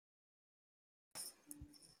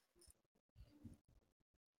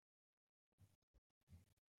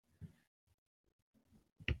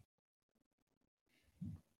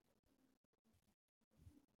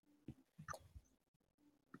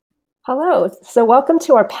Hello. So welcome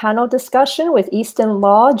to our panel discussion with Easton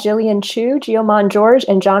Law, Jillian Chu, Geomon George,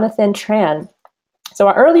 and Jonathan Tran. So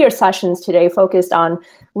our earlier sessions today focused on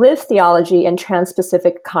lived theology in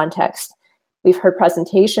trans-Pacific context. We've heard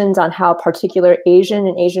presentations on how particular Asian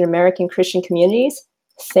and Asian American Christian communities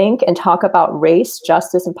think and talk about race,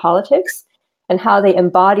 justice, and politics, and how they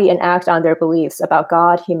embody and act on their beliefs about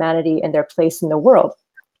God, humanity, and their place in the world.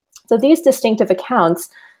 So these distinctive accounts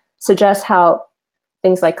suggest how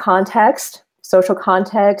things like context, social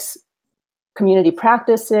context, community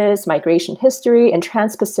practices, migration history, and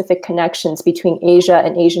trans-Pacific connections between Asia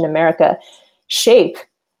and Asian America shape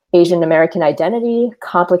Asian American identity,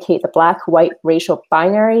 complicate the Black-white racial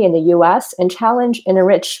binary in the US, and challenge and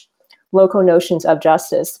enrich local notions of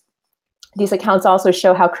justice. These accounts also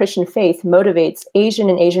show how Christian faith motivates Asian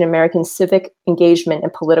and Asian American civic engagement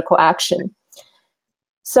and political action.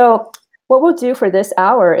 So what we'll do for this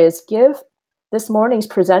hour is give this morning's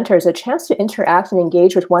presenters a chance to interact and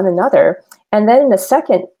engage with one another. And then in the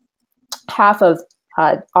second half of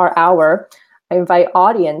our hour, I invite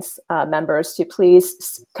audience members to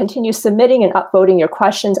please continue submitting and upvoting your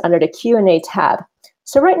questions under the Q&A tab.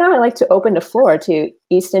 So right now I'd like to open the floor to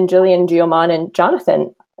Easton, Jillian, Geomon, and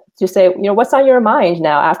Jonathan to say, what's on your mind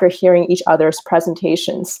now after hearing each other's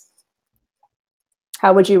presentations?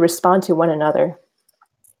 How would you respond to one another?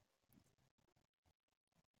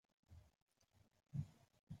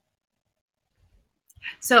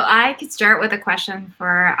 So I could start with a question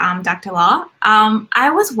for Dr. Law.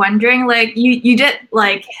 I was wondering, you did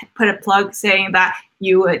put a plug saying that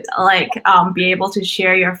you would be able to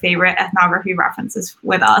share your favorite ethnography references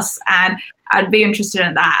with us, and I'd be interested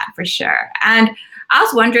in that for sure. And I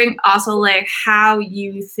was wondering also how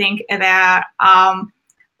you think about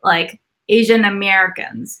Asian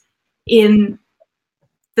Americans in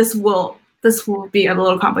this will be a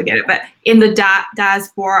little complicated, but in the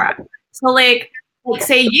diaspora. So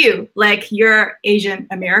say you're Asian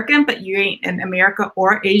American, but you ain't in America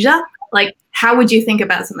or Asia. How would you think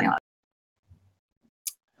about something like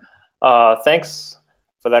that? Thanks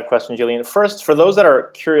for that question, Jillian. First, for those that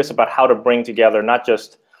are curious about how to bring together not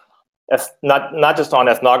just on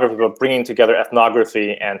ethnography, but bringing together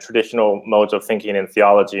ethnography and traditional modes of thinking in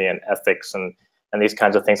theology and ethics and these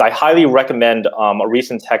kinds of things, I highly recommend a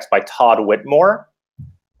recent text by Todd Whitmore.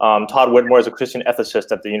 Todd Whitmore is a Christian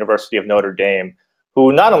ethicist at the University of Notre Dame,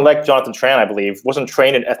 who, not unlike Jonathan Tran, I believe, wasn't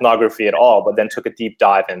trained in ethnography at all, but then took a deep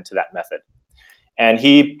dive into that method. And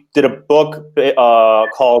he did a book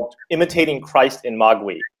called Imitating Christ in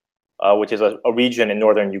Magwi, which is a region in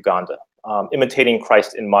northern Uganda. Imitating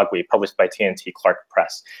Christ in Magwi, published by T&T Clark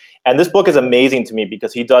Press. And this book is amazing to me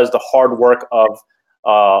because he does the hard work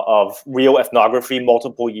of real ethnography,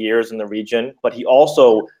 multiple years in the region, but he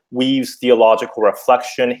also weaves theological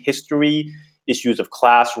reflection, history, issues of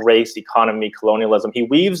class, race, economy, colonialism. He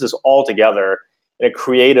weaves this all together in a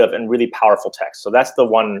creative and really powerful text. So that's the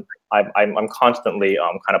one I'm constantly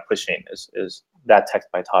kind of pushing is that text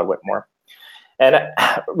by Todd Whitmore. And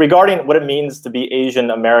regarding what it means to be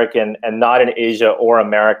Asian American and not in Asia or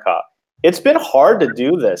America, it's been hard to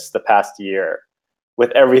do this the past year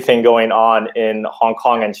with everything going on in Hong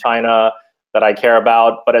Kong and China that I care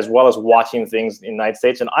about, but as well as watching things in the United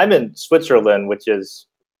States. And I'm in Switzerland, which is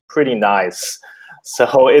pretty nice.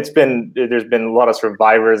 So there's been a lot of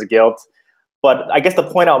survivor's guilt. But I guess the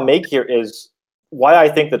point I'll make here is why I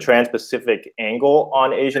think the trans-Pacific angle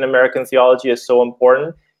on Asian American theology is so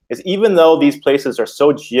important is even though these places are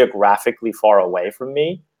so geographically far away from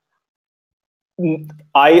me,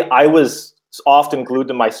 I was often glued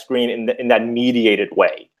to my screen in that mediated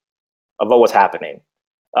way of what was happening.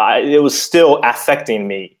 It was still affecting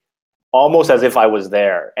me almost as if I was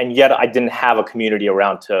there, and yet I didn't have a community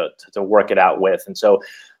around to work it out with. And so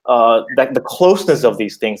that the closeness of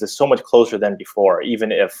these things is so much closer than before,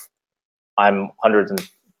 even if I'm hundreds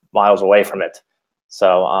of miles away from it.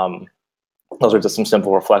 So those are just some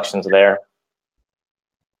simple reflections there.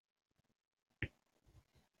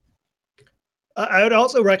 I would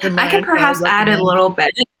also recommend. I could perhaps add a little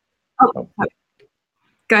bit. Oh,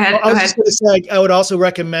 go ahead. Well, I was just going to say, I would also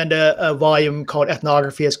recommend a volume called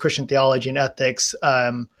Ethnography as Christian Theology and Ethics.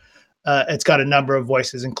 It's got a number of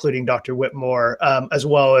voices, including Dr. Whitmore, as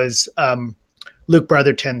well as Luke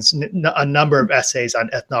Brotherton's a number of essays on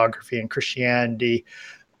ethnography and Christianity.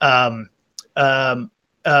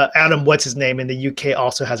 Adam, what's his name in the UK,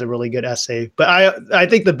 also has a really good essay. But I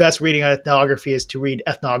think the best reading on ethnography is to read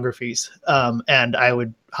ethnographies, and I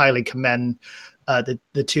would highly commend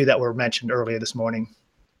the two that were mentioned earlier this morning.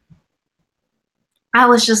 I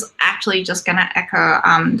was just going to echo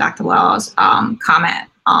Dr. Law's comment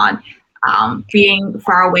on being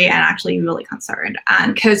far away and actually really concerned.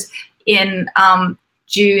 And because, in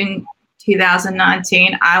June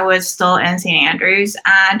 2019, I was still in St. Andrews,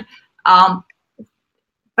 and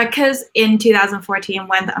because in 2014,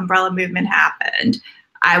 when the umbrella movement happened,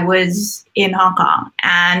 I was in Hong Kong,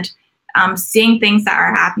 and seeing things that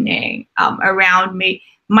are happening around me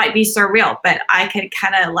might be surreal, but I could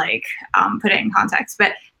kind of like put it in context.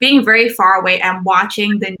 But being very far away and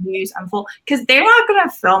watching the news unfold, because they're not going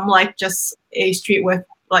to film like just a street with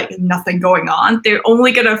like nothing going on. They're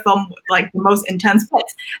only going to film like the most intense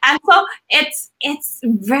bits. And so it's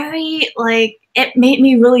very like, it made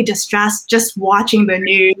me really distressed just watching the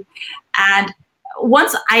news. And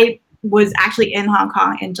once I was actually in Hong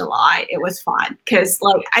Kong in July, it was fine, because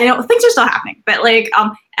like I know things are still happening, but like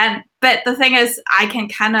but the thing is, I can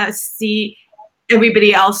kind of see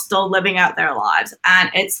everybody else still living out their lives, and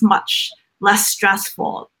it's much less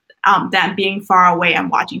stressful than being far away and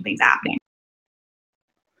watching things happening.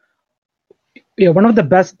 Yeah, one of the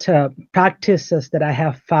best practices that I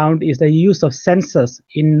have found is the use of senses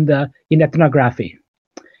in ethnography.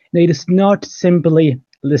 Now, it is not simply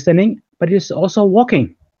listening, but it is also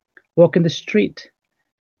walking the street,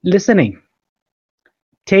 listening,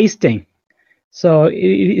 tasting. So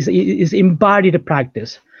it is embodied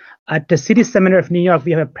practice. At the City Seminary of New York,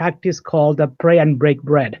 we have a practice called the Pray and Break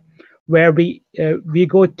Bread, where we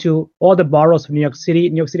go to all the boroughs of New York City.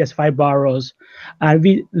 New York City has 5 boroughs, and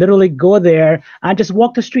we literally go there and just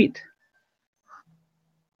walk the street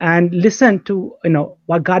and listen to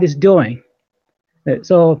what God is doing.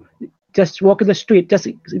 So just walking the street, just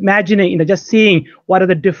imagining, just seeing what are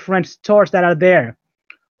the different stores that are there.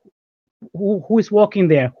 Who is walking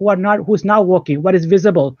there? Who's not walking? What is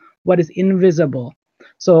visible? What is invisible?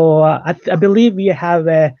 So I believe we have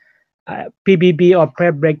a PBB or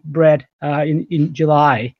Prayer Break Bread in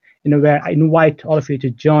July, where I invite all of you to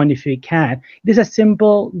join if you can. This is a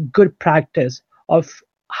simple, good practice of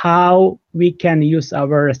how we can use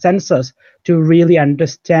our senses to really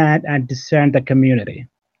understand and discern the community.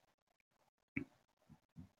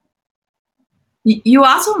 You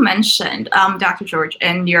also mentioned, Dr. George,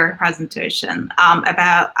 in your presentation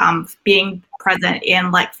about being present in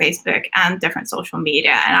like Facebook and different social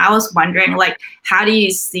media. And I was wondering, like, how do you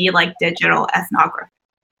see like digital ethnography?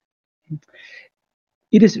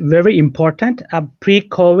 It is very important.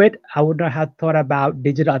 Pre-COVID, I would not have thought about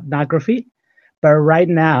digital ethnography. But right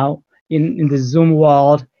now, in the Zoom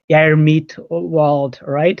world, Air Meet world,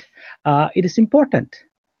 right, it is important,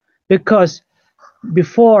 because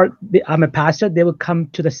before I'm a pastor, they will come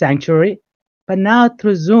to the sanctuary, but now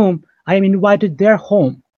through Zoom, I am invited to their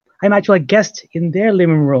home. I'm actually a guest in their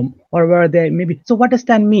living room, or where they maybe. So what does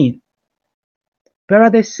that mean? Where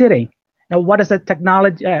are they sitting? Now, what is the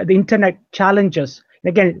technology, the internet challenges?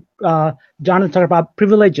 Again, Jonathan talked about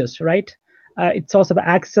privileges, right? It's also about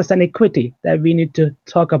access and equity that we need to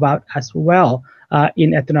talk about as well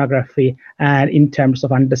in ethnography and in terms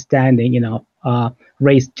of understanding,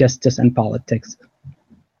 race, justice, and politics.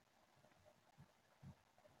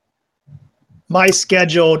 My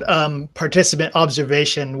scheduled participant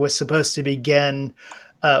observation was supposed to begin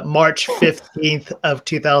March 15th of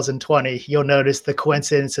 2020. You'll notice the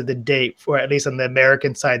coincidence of the date, or at least on the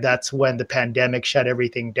American side, that's when the pandemic shut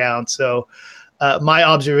everything down. So my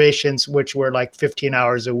observations, which were like 15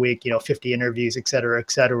 hours a week, 50 interviews, et cetera,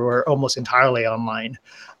 were almost entirely online.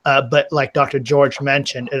 But like Dr. George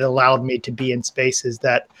mentioned, it allowed me to be in spaces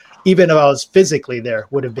that, even if I was physically there,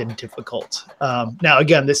 would have been difficult. Now,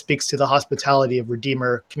 again, this speaks to the hospitality of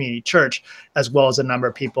Redeemer Community Church, as well as a number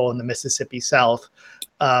of people in the Mississippi South.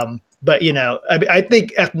 But, I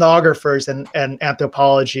think ethnographers and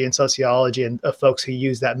anthropology and sociology and folks who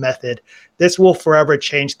use that method, this will forever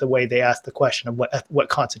change the way they ask the question of what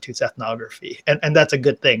constitutes ethnography. And that's a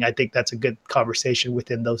good thing. I think that's a good conversation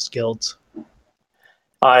within those guilds.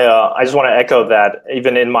 I just want to echo that.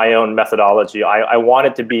 Even in my own methodology, I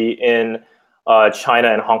wanted to be in China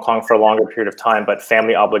and Hong Kong for a longer period of time, but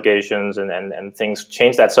family obligations and things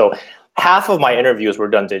changed that. So half of my interviews were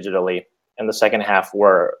done digitally, and the second half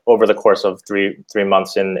were over the course of three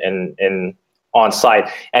months in on site.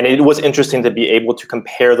 And it was interesting to be able to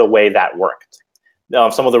compare the way that worked.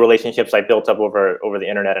 Some of the relationships I built up over the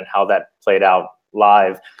internet and how that played out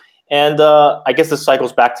live. And I guess this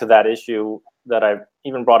cycles back to that issue that I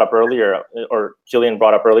even brought up earlier, or Jillian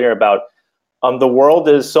brought up earlier, about the world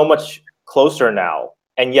is so much closer now,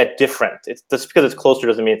 and yet different. It's just because it's closer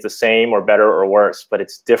doesn't mean it's the same or better or worse, but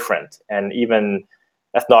it's different. And even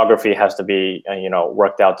ethnography has to be,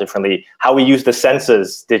 worked out differently. How we use the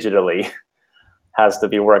senses digitally has to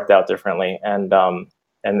be worked out differently. And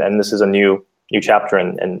this is a new chapter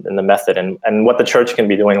in the method, and what the church can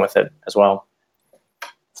be doing with it as well.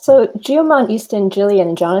 So Geomon, Easton, Jillian,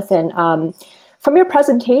 and Jonathan, from your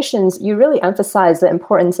presentations, you really emphasize the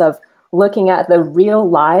importance of looking at the real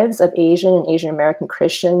lives of Asian and Asian American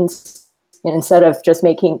Christians instead of just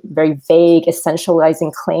making very vague,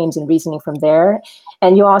 essentializing claims and reasoning from there.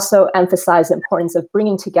 And you also emphasize the importance of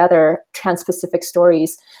bringing together trans-Pacific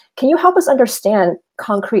stories. Can you help us understand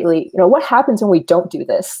concretely, what happens when we don't do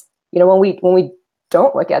this? When we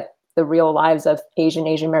don't look at the real lives of Asian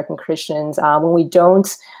American Christians, when we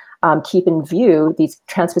don't keep in view these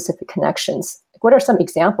trans-Pacific connections. What are some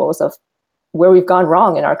examples of where we've gone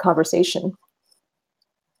wrong in our conversation?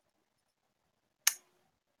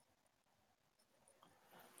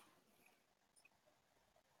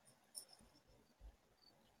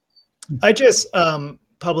 I just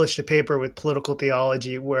published a paper with Political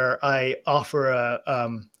Theology where I offer a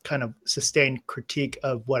kind of sustained critique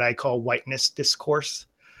of what I call whiteness discourse.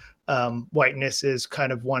 Whiteness is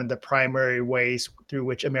kind of one of the primary ways through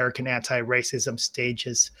which American anti-racism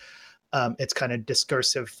stages its kind of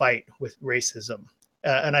discursive fight with racism.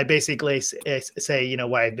 And I basically say,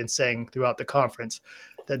 what I've been saying throughout the conference,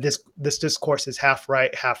 that this discourse is half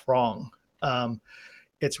right, half wrong.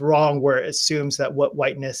 It's wrong where it assumes that what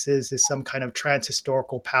whiteness is some kind of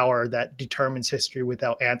trans-historical power that determines history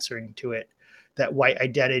without answering to it, that white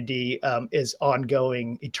identity is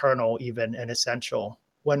ongoing, eternal even, and essential.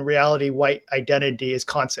 When in reality, white identity is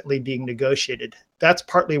constantly being negotiated. That's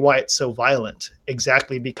partly why it's so violent,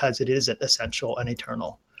 exactly because it isn't essential and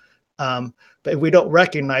eternal. But if we don't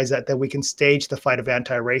recognize that, then we can stage the fight of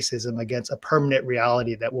anti-racism against a permanent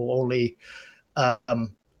reality that will only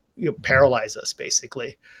paralyze us,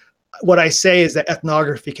 basically. What I say is that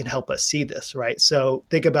ethnography can help us see this, right? So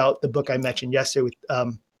think about the book I mentioned yesterday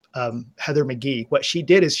with Heather McGhee. What she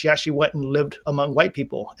did is she actually went and lived among white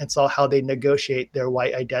people and saw how they negotiate their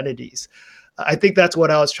white identities. I think that's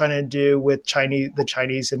what I was trying to do with the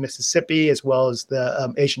Chinese in Mississippi, as well as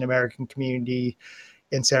the Asian American community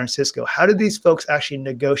in San Francisco. How did these folks actually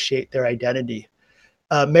negotiate their identity?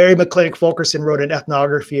 Mary McClintock Fulkerson wrote an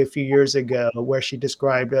ethnography a few years ago where she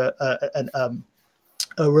described a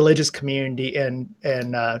religious community in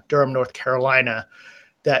Durham, North Carolina,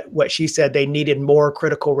 that what she said, they needed more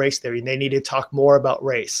critical race theory and they needed to talk more about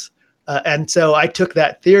race. And so I took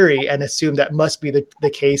that theory and assumed that must be the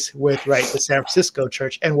case with the San Francisco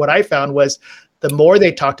church. And what I found was the more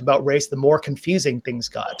they talked about race, the more confusing things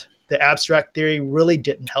got. The abstract theory really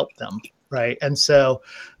didn't help them, right? And so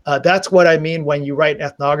that's what I mean when you write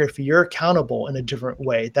ethnography, you're accountable in a different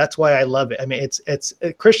way. That's why I love it. I mean, it's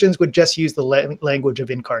Christians would just use the language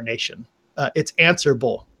of incarnation. It's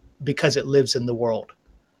answerable because it lives in the world.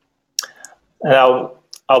 And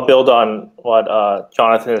I'll build on what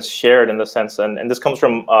Jonathan has shared in the sense, and this comes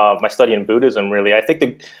from my study in Buddhism, really. I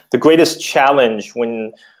think the greatest challenge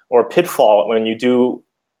or pitfall when you do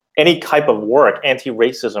any type of work,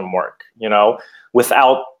 anti-racism work,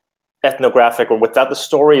 without ethnographic or without the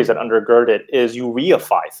stories that undergird it, is you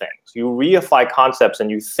reify things. You reify concepts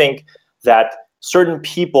and you think that certain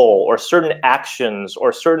people or certain actions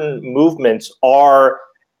or certain movements are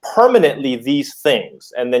permanently these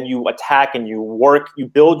things, and then you attack and you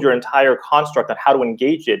build your entire construct on how to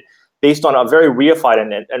engage it based on a very reified,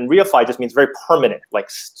 and reified just means very permanent, like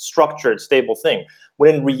structured, stable thing.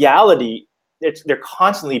 When in reality, they're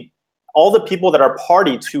constantly, all the people that are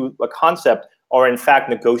party to a concept are in fact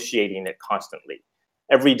negotiating it constantly,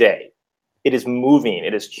 every day. It is moving,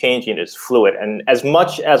 it is changing, it is fluid. And as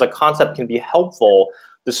much as a concept can be helpful,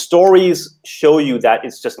 the stories show you that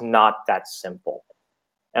it's just not that simple.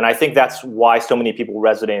 And I think that's why so many people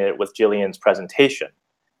resonated with Jillian's presentation,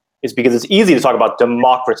 is because it's easy to talk about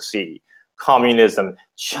democracy, communism,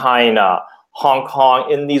 China, Hong Kong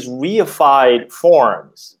in these reified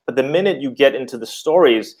forms. But the minute you get into the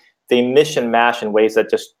stories, they mish and mash in ways that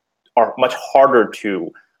just are much harder to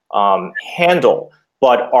handle,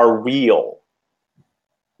 but are real.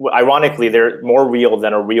 Ironically, they're more real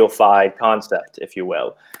than a reified concept, if you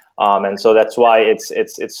will. And so that's why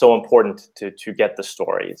it's so important to get the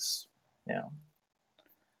stories. Yeah.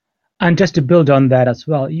 And just to build on that as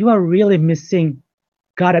well, you are really missing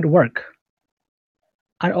God at work.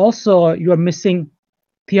 And also you are missing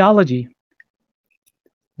theology.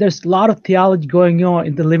 There's a lot of theology going on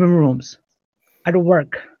in the living rooms, at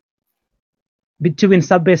work, between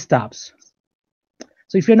subway stops.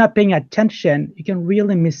 So if you're not paying attention, you can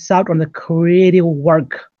really miss out on the creative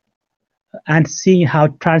work and seeing how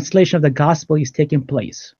translation of the gospel is taking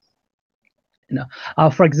place.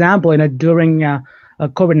 For example, during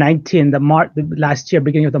COVID-19, last year,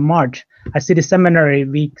 beginning of the March, at City Seminary,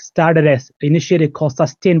 we started an initiative called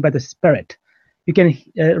Sustained by the Spirit. You can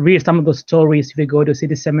read some of those stories if you go to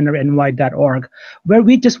cityseminaryny.org, where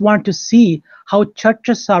we just want to see how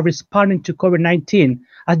churches are responding to COVID-19.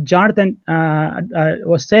 As Jonathan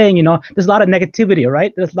was saying, there's a lot of negativity,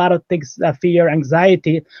 right? There's a lot of things, fear,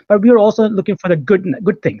 anxiety, but we're also looking for the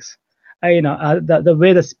good things. The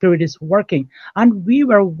way the Spirit is working. And we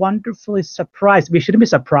were wonderfully surprised. We shouldn't be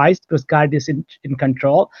surprised because God is in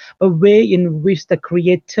control, but way in which the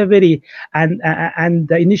creativity and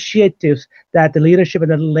the initiatives that the leadership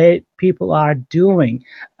and the lay people are doing,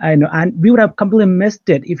 and we would have completely missed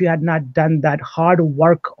it if you had not done that hard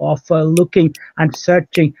work of looking and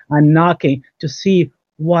searching and knocking to see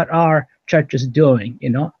what our church is doing,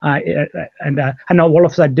 and I know all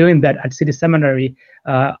of us are doing that at City Seminary.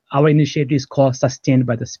 Our initiative is called Sustained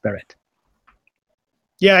by the Spirit.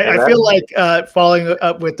 Yeah, I feel like following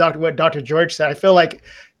up with what Dr. George said, I feel like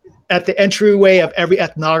at the entryway of every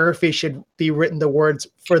ethnography should be written the words,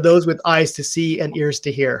 "For those with eyes to see and ears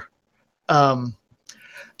to hear."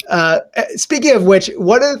 Speaking of which,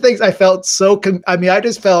 one of the things I felt I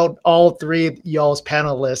just felt all three of y'all's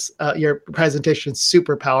panelists, your presentation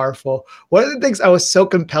super powerful. One of the things I was so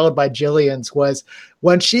compelled by Jillian's was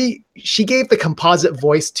when she gave the composite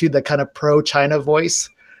voice to the kind of pro-China voice.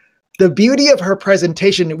 The beauty of her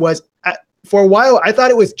presentation was, for a while, I thought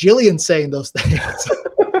it was Jillian saying those things,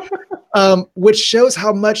 which shows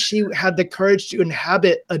how much she had the courage to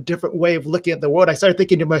inhabit a different way of looking at the world. I started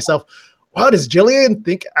thinking to myself, wow, does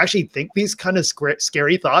Jillian actually think these kind of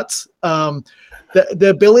scary thoughts? The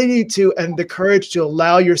ability to, and the courage to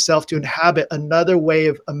allow yourself to inhabit another way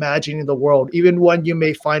of imagining the world, even one you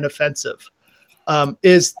may find offensive,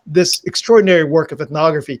 is this extraordinary work of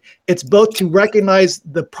ethnography. It's both to recognize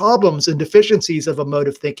the problems and deficiencies of a mode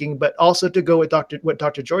of thinking, but also to go with what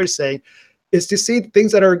Dr. George is saying, is to see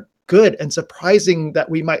things that are good and surprising that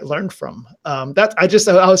we might learn from. I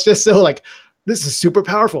was just so like, this is super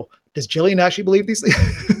powerful. Does Jillian actually believe these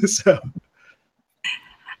things? So,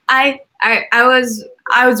 I was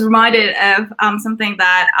reminded of something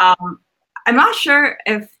that I'm not sure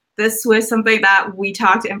if this was something that we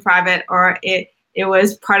talked in private or it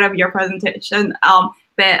was part of your presentation.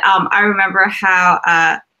 But I remember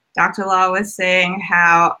how Dr. Law was saying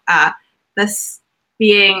how this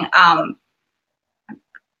being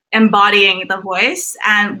embodying the voice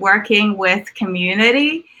and working with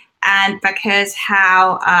community, and because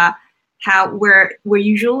how we're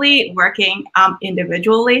usually working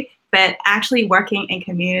individually, but actually working in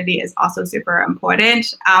community is also super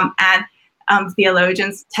important. And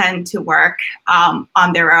theologians tend to work on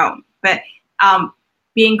their own, but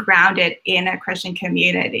being grounded in a Christian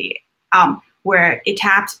community where it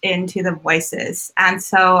taps into the voices. And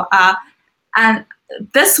so, and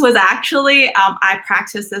this was actually, I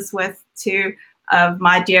practiced this with two of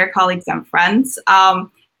my dear colleagues and friends.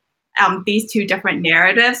 These two different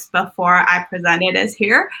narratives before I presented this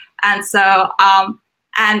here. And so,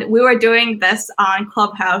 and we were doing this on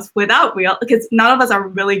Clubhouse because none of us are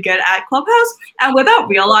really good at Clubhouse, and without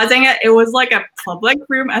realizing it, it was like a public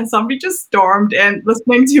room and somebody just stormed in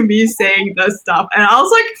listening to me saying this stuff. And I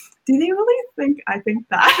was like, do they really think I think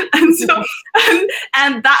that? And so,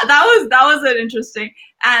 and that was an interesting,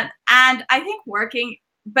 and I think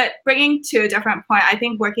but bringing to a different point, I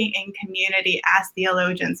think working in community as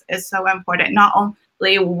theologians is so important, not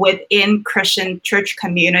only within Christian church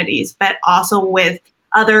communities, but also with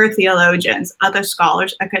other theologians, other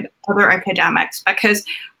scholars, other academics, because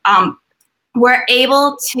we're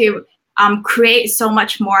able to create so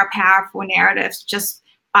much more powerful narratives just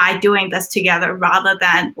by doing this together, rather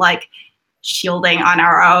than like shielding on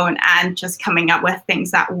our own and just coming up with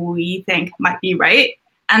things that we think might be right.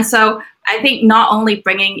 And so I think not only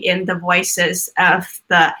bringing in the voices of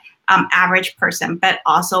the average person, but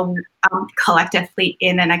also collectively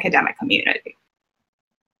in an academic community.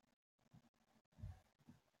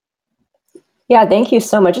 Yeah, thank you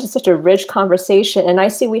so much. It's such a rich conversation. And I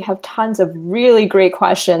see we have tons of really great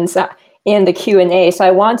questions in the Q&A. So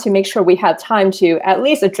I want to make sure we have time to at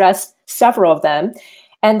least address several of them.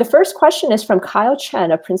 And the first question is from Kyle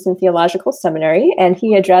Chen of Princeton Theological Seminary, and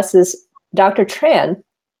he addresses Dr. Tran.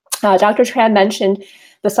 Dr. Tran mentioned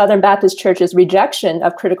the Southern Baptist Church's rejection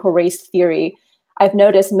of critical race theory. I've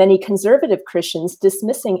noticed many conservative Christians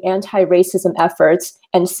dismissing anti-racism efforts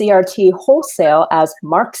and CRT wholesale as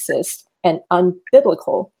Marxist and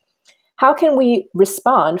unbiblical. How can we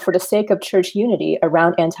respond for the sake of church unity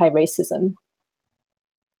around anti-racism?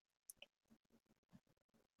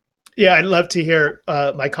 Yeah, I'd love to hear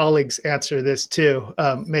my colleagues answer this too,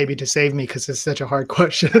 maybe to save me because it's such a hard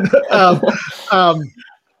question.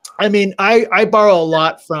 I mean, I borrow a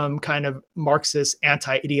lot from kind of Marxist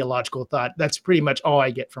anti-ideological thought. That's pretty much all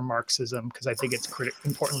I get from Marxism, because I think it's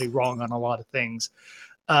importantly wrong on a lot of things.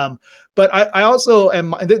 But I also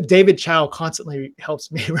am, David Chow constantly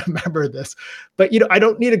helps me remember this, but I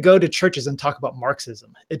don't need to go to churches and talk about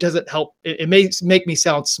Marxism. It doesn't help. It may make me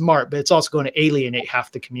sound smart, but it's also going to alienate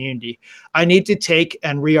half the community. I need to take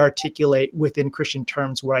and re-articulate within Christian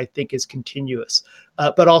terms what I think is continuous,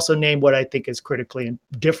 but also name what I think is critically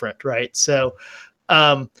different, right? So,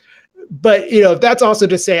 but that's also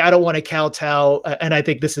to say I don't want to kowtow, and I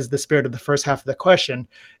think this is the spirit of the first half of the question,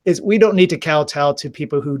 is we don't need to kowtow to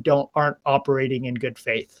people who aren't operating in good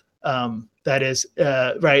faith. That is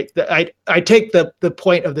right. I take the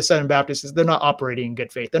point of the Southern Baptists is they're not operating in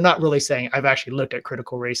good faith. They're not really saying, I've actually looked at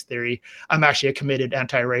critical race theory. I'm actually a committed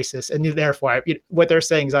anti-racist, and therefore what they're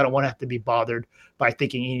saying is I don't want to have to be bothered by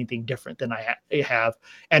thinking anything different than I have,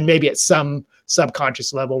 and maybe at some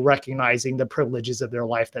subconscious level recognizing the privileges of their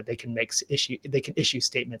life that they can issue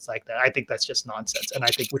statements like that. I think that's just nonsense, and I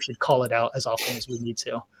think we should call it out as often as we need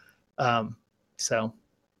to. So.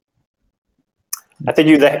 I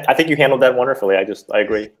think you handled that wonderfully. I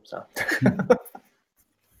agree. So.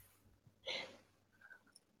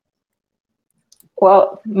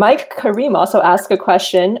 Well, Mike Karim also asked a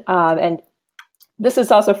question, and this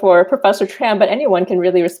is also for Professor Tran, but anyone can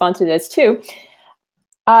really respond to this too.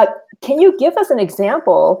 Can you give us an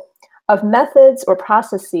example of methods or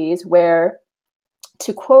processes where,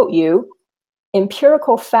 to quote you,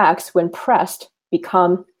 empirical facts, when pressed,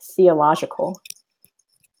 become theological?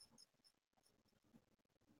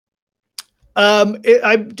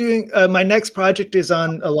 I'm doing my next project is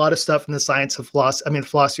on a lot of stuff in the science of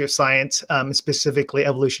philosophy of science, specifically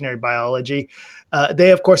evolutionary biology.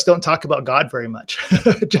 They of course don't talk about God very much,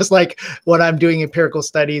 just like when I'm doing empirical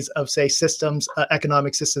studies of, say, systems,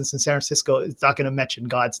 economic systems in San Francisco, it's not going to mention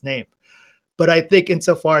God's name. But I think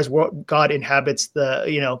insofar as God inhabits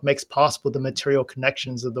makes possible the material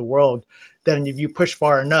connections of the world, then if you push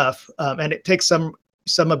far enough, and it takes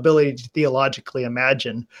some ability to theologically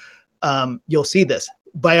imagine, you'll see this.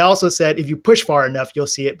 But I also said, if you push far enough, you'll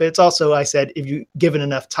see it. But it's also, I said, if you given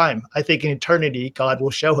enough time, I think in eternity, God will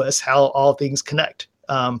show us how all things connect.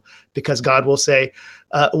 Because God will say,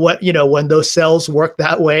 when those cells work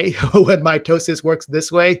that way, when mitosis works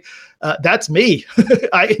this way, that's me.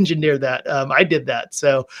 I engineered that. I did that.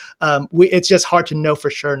 So it's just hard to know for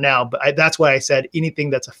sure now. But that's why I said anything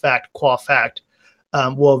that's a fact, qua fact,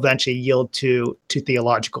 will eventually yield to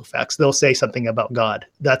theological facts. They'll say something about God.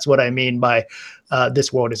 That's what I mean by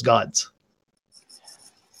this world is God's.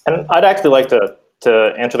 And I'd actually like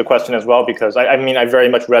to answer the question as well, because I very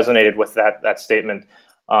much resonated with that statement,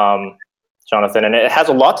 Jonathan. And it has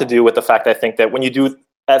a lot to do with the fact, I think, that when you do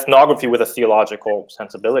ethnography with a theological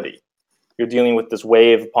sensibility, you're dealing with this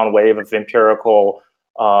wave upon wave of empirical,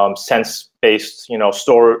 sense-based,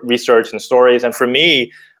 research and stories. And for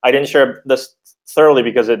me, I didn't share this thoroughly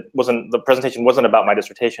because the presentation wasn't about my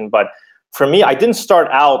dissertation. But for me, I didn't start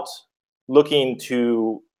out looking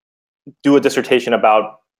to do a dissertation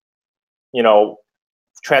about,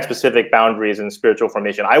 trans-Pacific boundaries and spiritual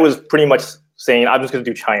formation. I was pretty much saying, I'm just going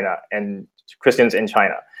to do China and Christians in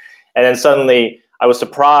China. And then suddenly I was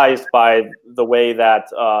surprised by the way that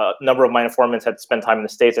a number of my informants had spent time in the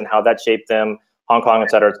States and how that shaped them, Hong Kong,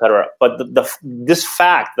 et cetera, et cetera. But this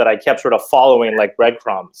fact that I kept sort of following like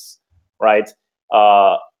breadcrumbs, right,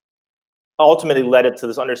 ultimately led it to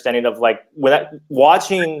this understanding of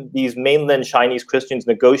watching these mainland Chinese Christians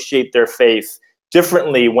negotiate their faith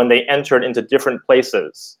differently when they entered into different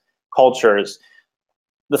places, cultures.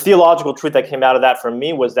 The theological truth that came out of that for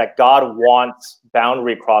me was that God wants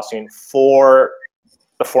boundary crossing for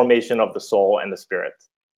the formation of the soul and the spirit.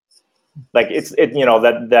 Then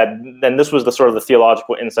this was the sort of the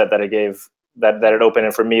theological insight that it gave, that it opened.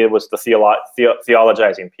 And for me, it was the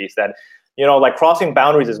theologizing piece that, crossing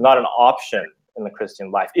boundaries is not an option in the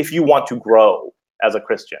Christian life. If you want to grow as a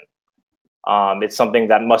Christian, it's something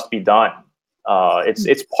that must be done.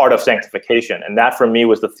 It's part of sanctification, and that for me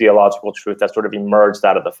was the theological truth that sort of emerged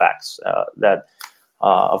out of the facts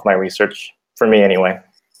of my research, for me anyway.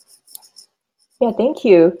 Yeah, thank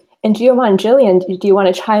you. And Gio-Man, Jillian, do you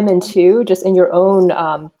want to chime in too, just in your own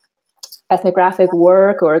ethnographic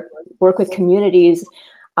work or work with communities?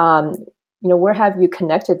 Where have you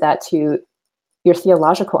connected that to your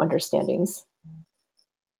theological understandings?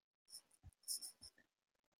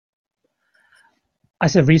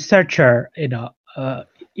 As a researcher, it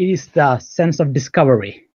is the sense of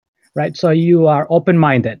discovery, right? So you are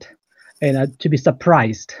open-minded, to be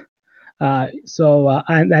surprised, and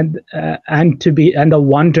the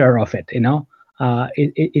wonder of it,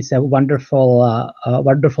 it's a wonderful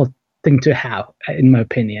thing to have, in my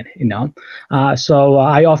opinion. So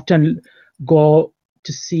I often go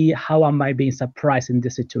to see how am I being surprised in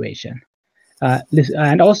this situation.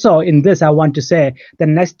 And also in this, I want to say the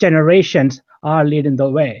next generations are leading the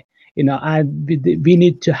way. And we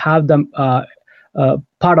need to have them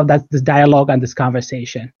part of this dialogue and this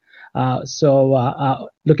conversation. So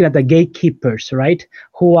looking at the gatekeepers, right?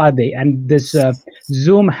 Who are they? And this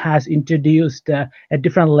Zoom has introduced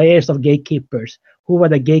different layers of gatekeepers. Who were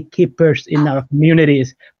the gatekeepers in our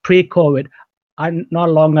communities pre-COVID are no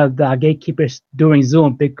longer the gatekeepers during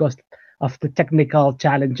Zoom because of the technical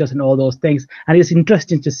challenges and all those things. And it's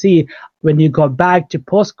interesting to see when you go back to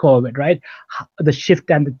post-COVID, right? The shift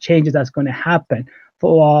and the changes that's going to happen.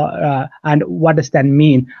 And what does that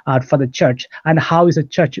mean for the church, and how is the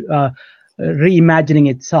church reimagining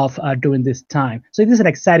itself during this time? So this is an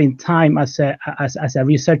exciting time as a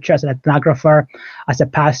researcher, as an ethnographer, as a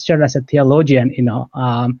pastor, as a theologian,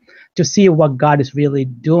 to see what God is really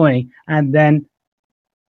doing, and then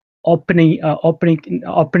opening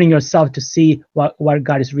yourself to see what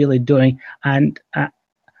God is really doing, and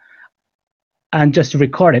just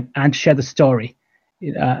record it and share the story.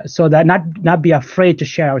 So that not be afraid to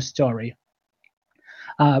share our story,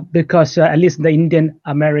 because at least in the Indian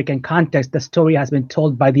American context, the story has been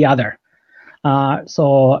told by the other.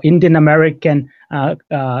 So Indian American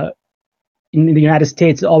in the United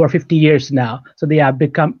States over 50 years now, so they have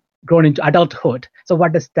grown into adulthood. So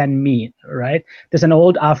what does that mean, right? There's an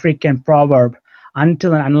old African proverb: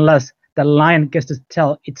 until and unless the lion gets to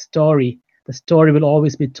tell its story, the story will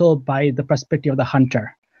always be told by the perspective of the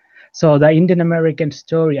hunter. So the Indian American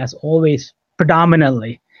story has always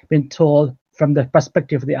predominantly been told from the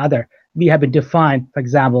perspective of the other. We have been defined, for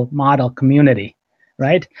example, model community,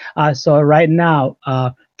 right? So right now,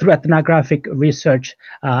 through ethnographic research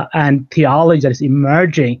and theology that is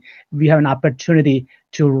emerging, we have an opportunity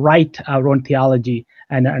to write our own theology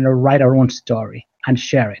and write our own story and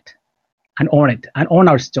share it and own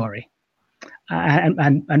our story.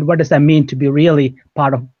 And what does that mean to be really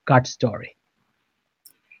part of God's story?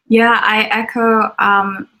 Yeah, I echo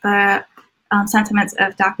the sentiments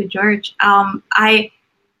of Dr. George. I'm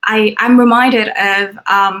reminded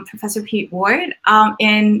of Professor Pete Ward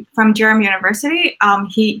from Durham University.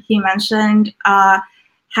 He mentioned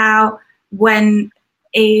how when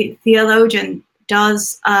a theologian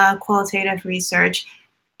does qualitative research,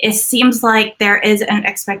 it seems like there is an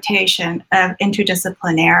expectation of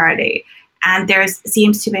interdisciplinarity, and there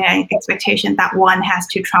seems to be an expectation that one has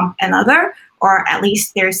to trump another, or at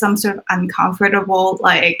least there's some sort of uncomfortable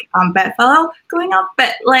bedfellow going on.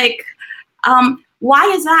 But why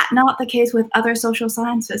is that not the case with other social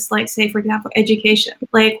sciences? Like, say, for example, education.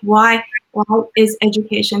 Like, why is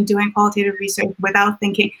education doing qualitative research without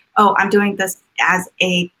thinking, oh, I'm doing this as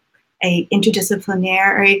a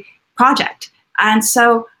interdisciplinary project? And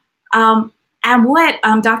so, and what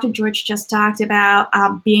Dr. George just talked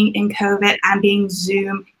about, being in COVID and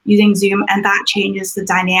using Zoom, and that changes the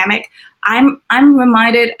dynamic. I'm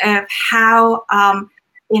reminded of how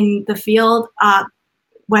in the field,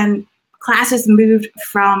 when classes moved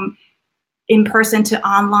from in-person to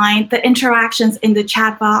online, the interactions in the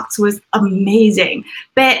chat box was amazing.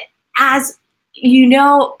 But as you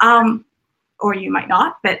know, or you might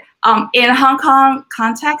not, but in Hong Kong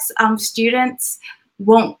context, students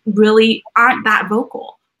aren't that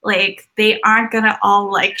vocal. Like, they aren't gonna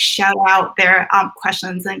all shout out their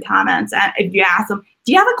questions and comments. And if you ask them,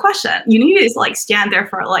 do you have a question? You need to stand there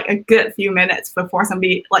for a good few minutes before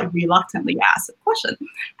somebody reluctantly asks a question.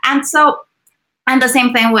 And so, and the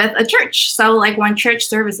same thing with a church. So when church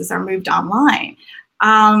services are moved online,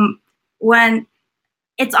 when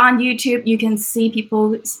it's on YouTube, you can see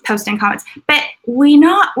people posting comments. But we're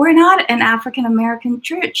not an African American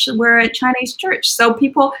church. We're a Chinese church. So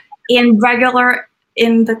people in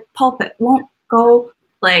the pulpit won't go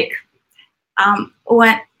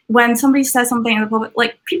when somebody says something in the pulpit,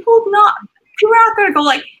 people are not gonna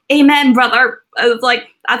go amen, brother.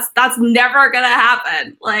 It's that's never gonna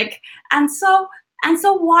happen. And so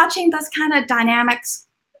watching this kind of dynamics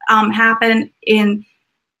happen in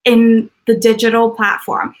the digital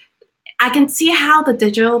platform, I can see how the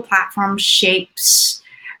digital platform shapes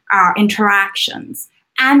our interactions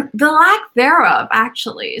and the lack thereof,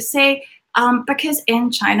 actually. Say, because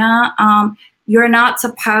in China, you're not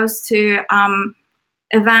supposed to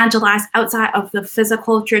evangelize outside of the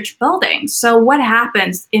physical church building. So what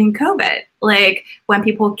happens in COVID, when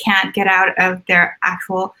people can't get out of their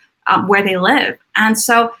actual where they live, and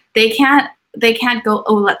so they can't go,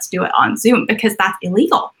 oh, let's do it on Zoom because that's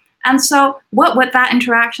illegal. And so what would that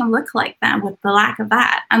interaction look like then with the lack of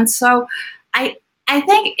that? And so I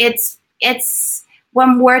think it's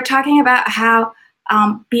when we're talking about how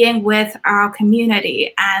being with our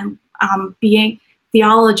community and being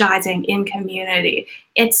theologizing in community,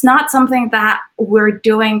 it's not something that we're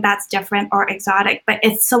doing that's different or exotic, but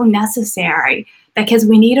it's so necessary because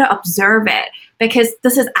we need to observe it, because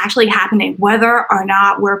this is actually happening whether or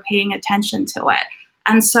not we're paying attention to it.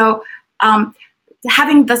 And so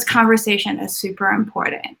having this conversation is super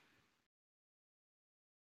important.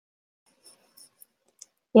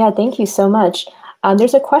 Yeah, thank you so much.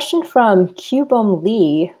 There's a question from Cubum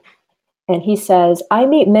Lee, and he says, I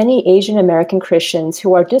meet many Asian American Christians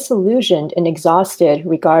who are disillusioned and exhausted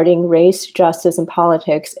regarding race, justice, and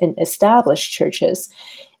politics in established churches.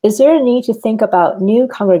 Is there a need to think about new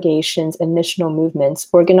congregations and missional movements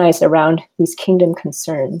organized around these kingdom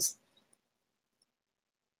concerns?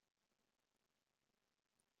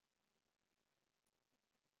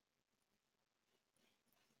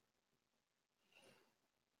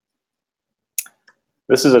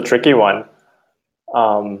 This is a tricky one.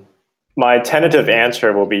 My tentative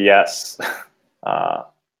answer will be yes,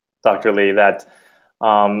 Dr. Lee, that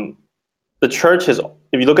the church has,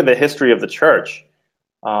 if you look at the history of the church,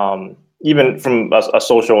 even from a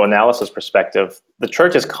social analysis perspective, the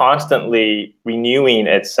church is constantly renewing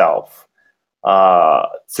itself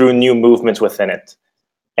through new movements within it.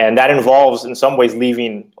 And that involves, in some ways,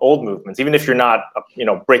 leaving old movements, even if you're not,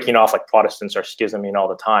 breaking off like Protestants are schisming all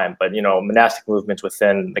the time, but, monastic movements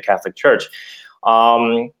within the Catholic Church.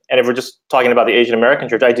 And if we're just talking about the Asian American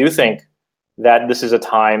Church, I do think that this is a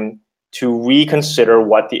time to reconsider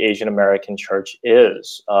what the Asian American Church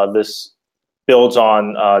is. This builds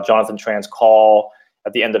on Jonathan Tran's call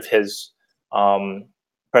at the end of his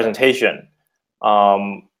presentation.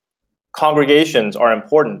 Congregations are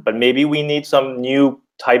important, but maybe we need some new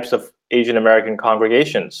types of Asian American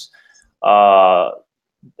congregations,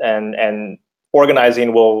 and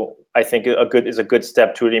organizing will, I think, is a good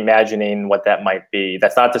step to imagining what that might be.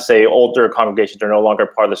 That's not to say older congregations are no longer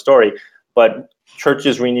part of the story, but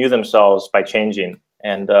churches renew themselves by changing.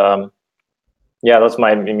 And that's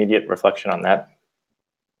my immediate reflection on that.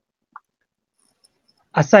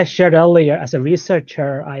 As I shared earlier, as a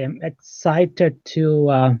researcher, I am excited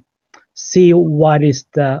to see what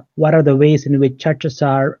are the ways in which churches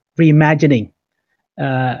are reimagining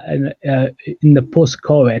in the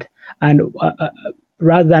post-COVID, and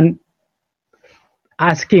rather than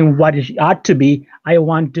asking what it ought to be, I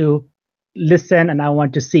want to listen and I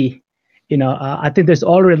want to see. I think there's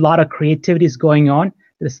already a lot of creativities going on.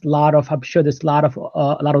 I'm sure there's a lot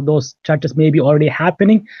of those churches maybe already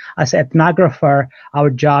happening. As an ethnographer, our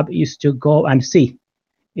job is to go and see,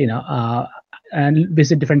 and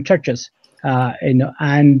visit different churches,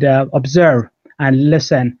 and observe and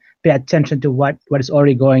listen, pay attention to what is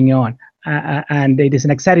already going on. And it is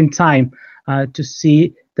an exciting time to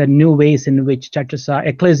see the new ways in which churches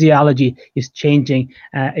ecclesiology is changing.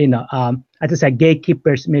 As I said,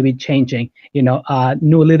 gatekeepers may be changing.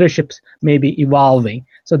 New leaderships may be evolving.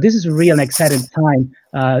 So this is really an exciting time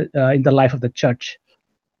in the life of the church.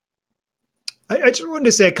 I just wanted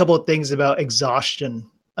to say a couple of things about exhaustion.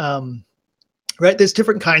 Right, there's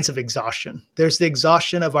different kinds of exhaustion. There's the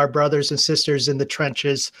exhaustion of our brothers and sisters in the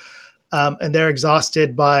trenches, and they're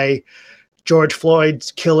exhausted by George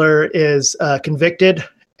Floyd's killer is convicted,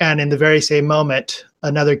 and in the very same moment,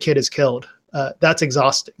 another kid is killed. That's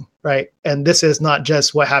exhausting, right? And this is not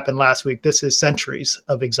just what happened last week. This is centuries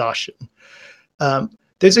of exhaustion.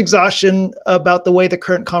 There's exhaustion about the way the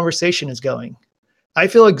current conversation is going. I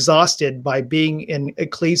feel exhausted by being in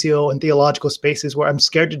ecclesial and theological spaces where I'm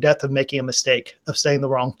scared to death of making a mistake, of saying the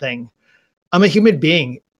wrong thing. I'm a human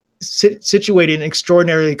being situated in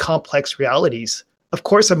extraordinarily complex realities. Of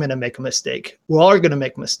course I'm going to make a mistake. We're all going to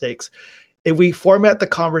make mistakes. If we format the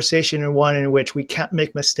conversation in one in which we can't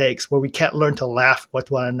make mistakes, where we can't learn to laugh with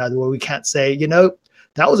one another, where we can't say,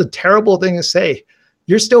 that was a terrible thing to say.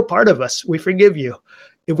 You're still part of us. We forgive you.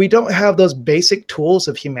 If we don't have those basic tools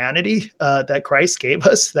of humanity that Christ gave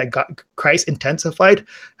us, that Christ intensified,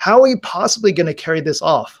 how are we possibly going to carry this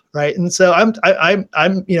off, right? And so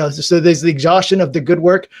so there's the exhaustion of the good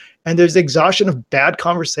work, and there's the exhaustion of bad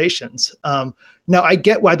conversations. Now I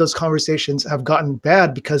get why those conversations have gotten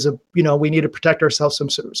bad, because of we need to protect ourselves from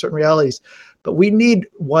certain realities, but we need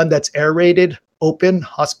one that's aerated, open,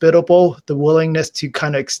 hospitable, the willingness to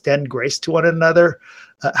kind of extend grace to one another.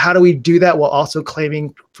 How do we do that while also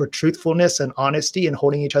claiming for truthfulness and honesty and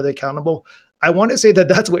holding each other accountable? I want to say that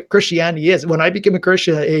that's what Christianity is. When I became a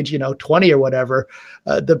Christian at age 20 or whatever,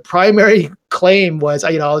 the primary claim was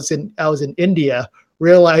I was in India,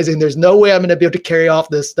 realizing there's no way I'm going to be able to carry off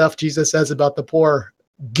this stuff Jesus says about the poor,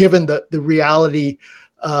 given the reality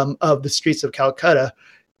of the streets of Calcutta.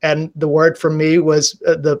 And the word for me was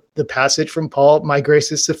the passage from Paul, "My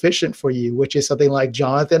grace is sufficient for you," which is something like,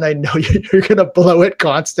 Jonathan, I know you're going to blow it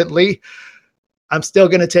constantly. I'm still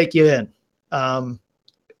going to take you in.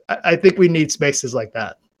 I think we need spaces like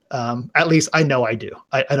that. At least I know I do.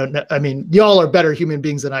 I don't know. I mean, y'all are better human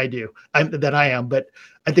beings than I am, but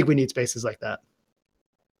I think we need spaces like that.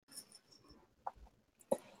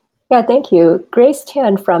 Yeah, thank you. Grace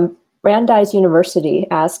Tian from Brandeis University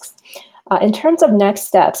asks, in terms of next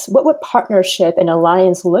steps, what would partnership and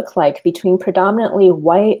alliance look like between predominantly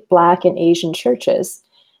white, Black, and Asian churches?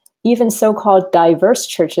 Even so-called diverse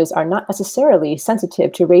churches are not necessarily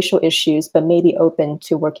sensitive to racial issues, but may be open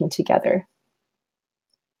to working together.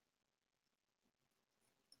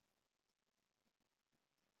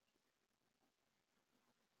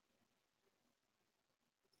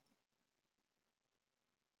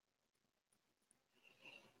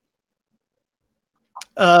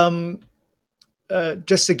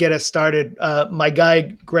 Just to get us started, my guy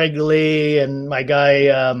Greg Lee and my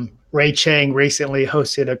guy Ray Chang recently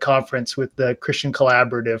hosted a conference with the Christian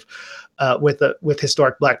Collaborative with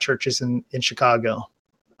historic Black churches in Chicago.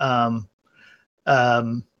 And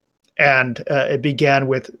it began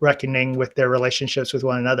with reckoning with their relationships with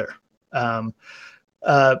one another.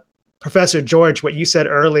 Professor George, what you said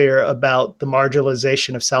earlier about the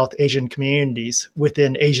marginalization of South Asian communities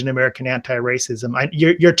within Asian American anti-racism,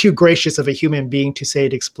 you're too gracious of a human being to say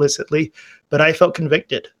it explicitly, but I felt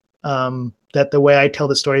convicted that the way I tell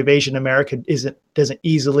the story of Asian America doesn't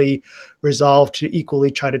easily resolve to equally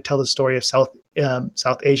try to tell the story of South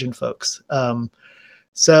Asian folks.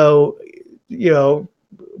 So,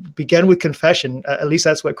 begin with confession. At least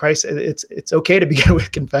that's what Christ. It's okay to begin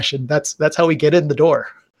with confession. That's how we get in the door.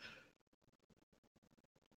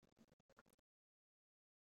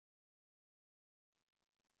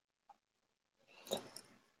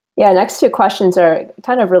 Yeah, next two questions are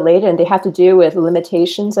kind of related, and they have to do with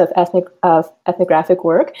limitations of ethnographic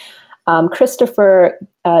work. Christopher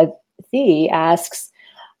Thie asks,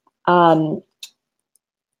 there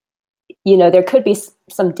could be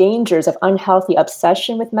some dangers of unhealthy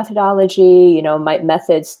obsession with methodology. Might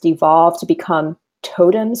methods devolve to become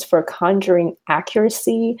totems for conjuring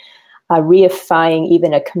accuracy, reifying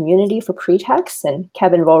even a community for pretext? And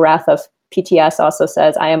Kevin Volrath of PTS also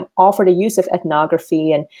says, I am all for the use of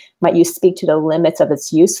ethnography, and might you speak to the limits of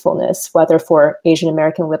its usefulness, whether for Asian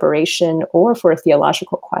American liberation or for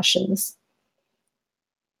theological questions?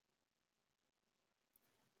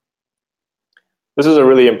 This is a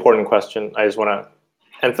really important question. I just want to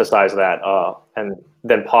emphasize that and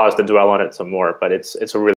then pause to dwell on it some more, but it's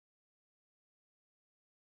a really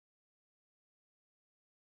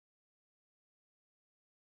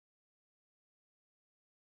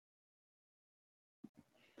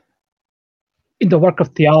in the work of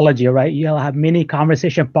theology, right, you'll have many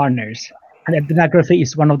conversation partners, and ethnography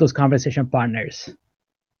is one of those conversation partners.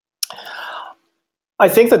 I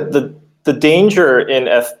think that the danger in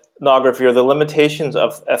ethnography, or the limitations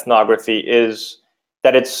of ethnography, is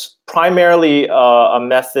that it's primarily a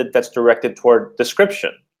method that's directed toward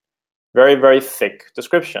description, very, very thick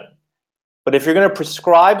description. But if you're going to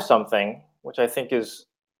prescribe something, which I think is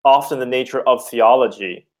often the nature of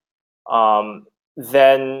theology,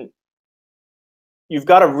 then you've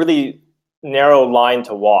got a really narrow line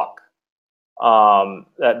to walk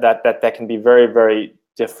that can be very, very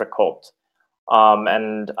difficult.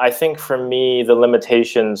 And I think for me, the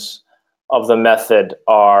limitations of the method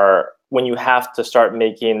are when you have to start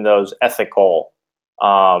making those ethical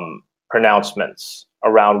pronouncements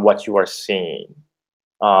around what you are seeing.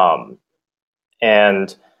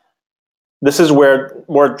 And this is where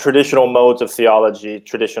more traditional modes of theology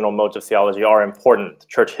are important.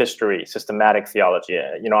 Church history, systematic theology.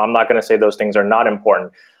 I'm not going to say those things are not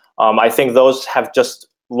important. I think those have just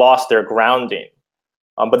lost their grounding.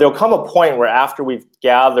 But there'll come a point where, after we've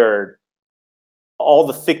gathered all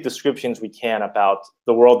the thick descriptions we can about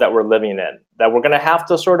the world that we're living in, that we're going to have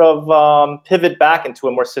to sort of pivot back into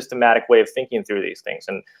a more systematic way of thinking through these things.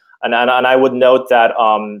 And I would note that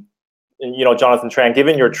Jonathan Tran,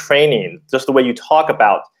 given your training, just the way you talk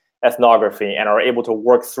about ethnography and are able to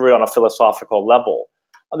work through it on a philosophical level,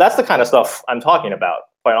 that's the kind of stuff I'm talking about,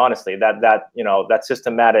 quite honestly, that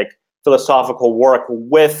systematic philosophical work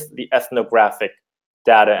with the ethnographic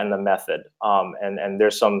data and the method. And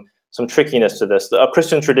there's some trickiness to this. The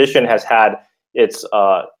Christian tradition has had its,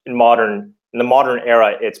 in the modern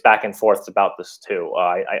era, it's back and forth about this too.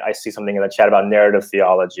 I see something in the chat about narrative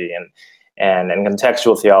theology and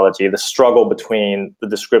contextual theology, the struggle between the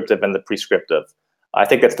descriptive and the prescriptive. I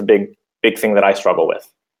think that's the big thing that I struggle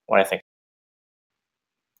with when I think.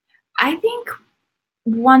 I think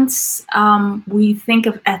once we think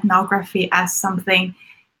of ethnography as something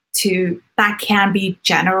that can be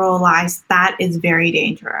generalized, that is very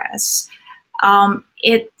dangerous.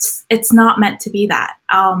 It's not meant to be that.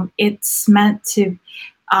 It's meant to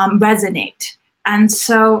resonate. And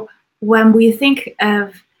so when we think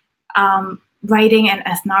of writing an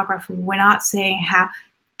ethnography, we're not saying how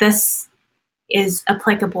this is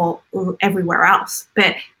applicable everywhere else,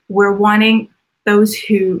 but we're wanting those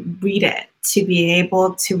who read it to be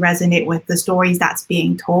able to resonate with the stories that's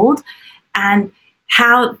being told and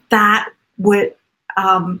how that would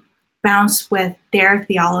bounce with their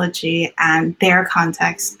theology and their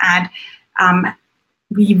context and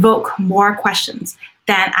evoke more questions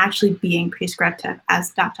than actually being prescriptive,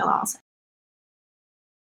 as Dr. Law said.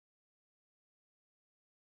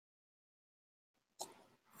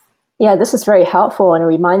 Yeah, this is very helpful, and it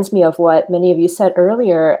reminds me of what many of you said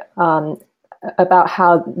earlier about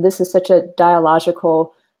how this is such a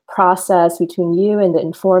dialogical process between you and the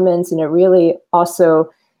informants, and it really also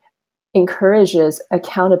encourages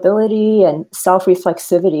accountability and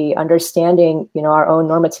self-reflexivity, understanding, our own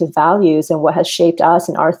normative values and what has shaped us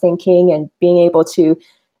and our thinking, and being able to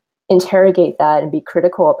interrogate that and be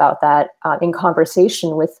critical about that in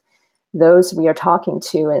conversation with those we are talking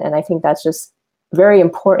to. And I think that's just very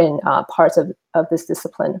important parts of this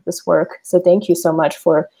discipline, this work. So thank you so much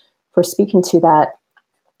for speaking to that.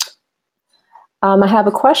 I have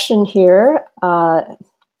a question here.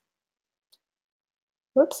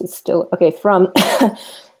 Whoops, it's still, okay, from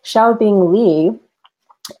Xiaobing Li,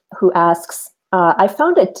 who asks, I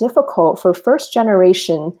found it difficult for first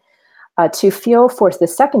generation to feel for the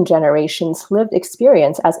second generation's lived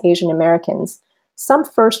experience as Asian Americans. Some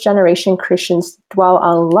first generation Christians dwell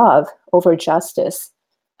on love over justice.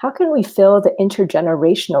 How can we fill the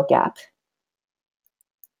intergenerational gap?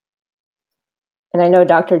 And I know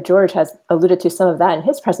Dr. George has alluded to some of that in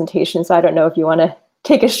his presentation, so I don't know if you want to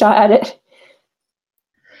take a shot at it.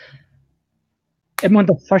 Among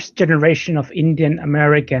the first generation of Indian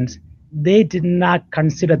Americans, they did not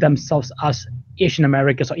consider themselves as Asian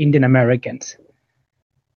Americans or Indian Americans.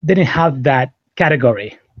 They didn't have that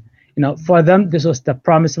category. For them, this was the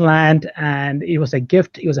promised land, and it was a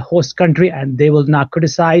gift. It was a host country, and they will not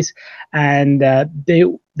criticize. And they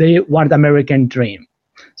want the American dream.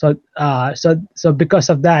 So because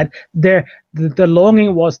of that, the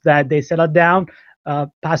longing was that they settle down,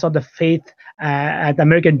 pass on the faith and the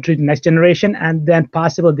American dream to the next generation, and then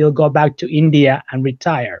possibly they'll go back to India and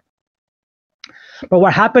retire. But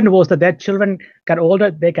what happened was that their children got older,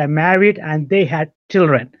 they got married, and they had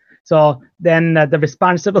children. So then the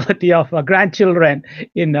responsibility of grandchildren,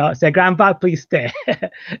 say, Grandpa, please stay.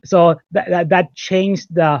 So that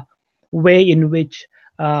changed the way in which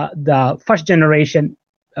the first generation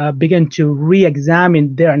began to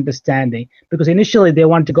re-examine their understanding, because initially they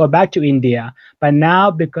wanted to go back to India, but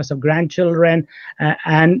now because of grandchildren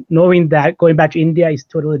and knowing that going back to India is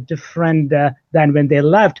totally different than when they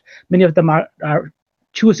left, many of them are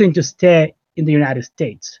choosing to stay in the United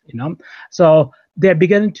States. So they're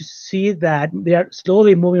beginning to see that they are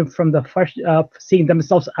slowly moving from the first seeing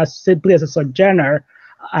themselves as simply as a sojourner,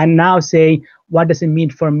 and now saying, what does it mean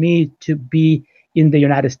for me to be in the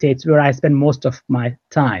United States, where I spend most of my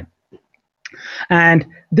time? And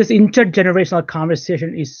this intergenerational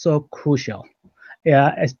conversation is so crucial,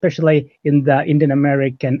 especially in the Indian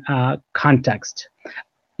American context.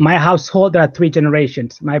 My household, there are 3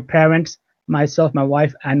 generations: my parents, myself, my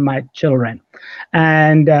wife, and my children.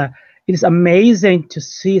 And it is amazing to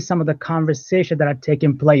see some of the conversations that are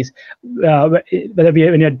taking place, whether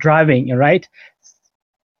when you're driving, right?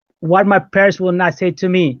 What my parents will not say to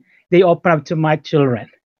me, they open up to my children,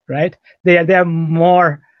 right? They're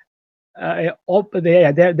more open.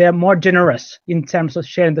 They're more generous in terms of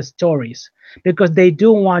sharing the stories, because they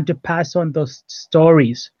do want to pass on those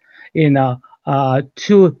stories,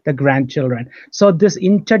 to the grandchildren. So this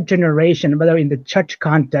intergeneration, whether in the church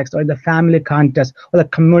context or in the family context or the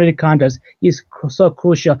community context, is so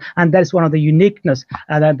crucial, and that's one of the uniqueness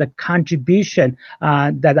and the contribution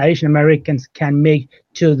that Asian Americans can make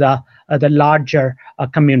to the larger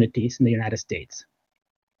communities in the United States.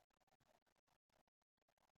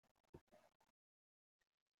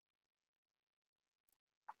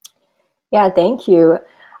 Yeah, thank you.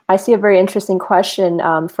 I see a very interesting question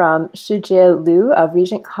from Shujie Liu of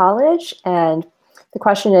Regent College. And the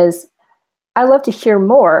question is, I'd love to hear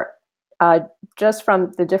more just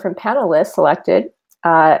from the different panelists selected,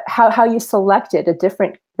 how you selected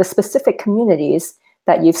the specific communities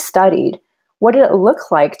that you've studied. what did it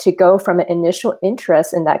look like to go from an initial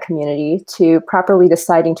interest in that community to properly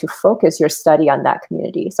deciding to focus your study on that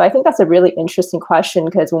community? So I think that's a really interesting question,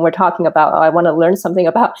 because when we're talking about, I want to learn something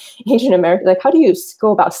about Asian American, like how do you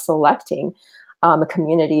go about selecting a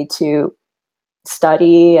community to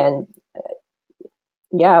study, and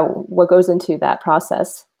what goes into that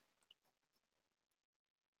process?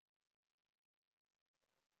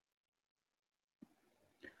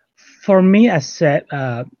 For me, as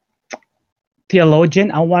a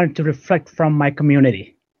theologian, I wanted to reflect from my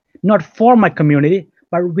community, not for my community,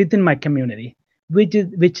 but within my community,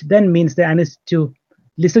 which then means that I need to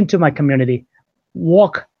listen to my community,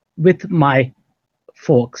 walk with my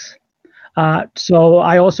folks. So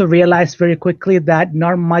I also realized very quickly that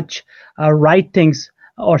not much writings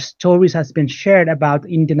or stories has been shared about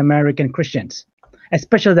Indian American Christians,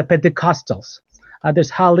 especially the Pentecostals. There's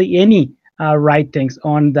hardly any writings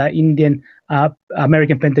on the Indian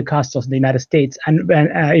American Pentecostals in the United States,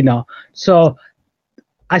 and so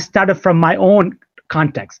I started from my own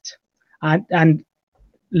context and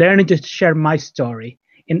learning to share my story.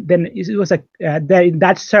 And then it was in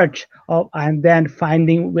that search of, and then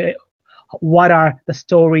finding what are the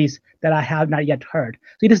stories that I have not yet heard.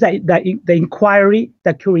 So it is the inquiry,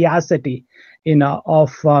 the curiosity,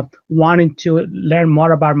 of wanting to learn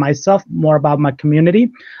more about myself, more about my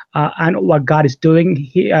community, and what God is doing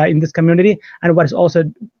here in this community, and what is also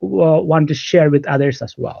want to share with others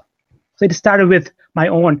as well. So it started with my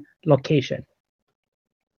own location.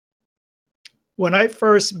 When I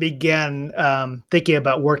first began thinking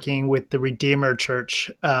about working with the Redeemer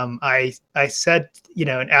Church, I said,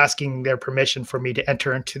 and asking their permission for me to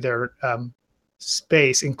enter into their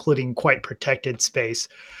space, including quite protected space,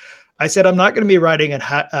 I said, I'm not going to be writing a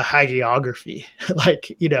hagiography,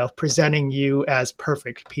 like, presenting you as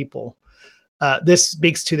perfect people. This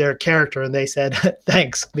speaks to their character, and they said,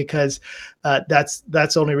 thanks, because that's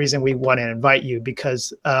the only reason we want to invite you.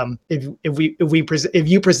 Because if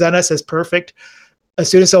you present us as perfect, as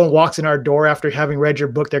soon as someone walks in our door after having read your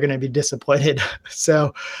book, they're going to be disappointed.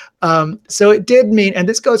 So it did mean, and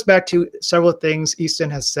this goes back to several things Easton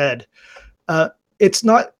has said. It's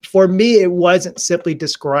not, for me, it wasn't simply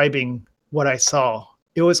describing what I saw.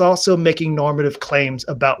 It was also making normative claims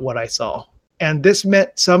about what I saw. And this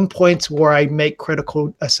meant some points where I make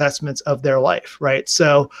critical assessments of their life, right?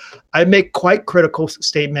 So I make quite critical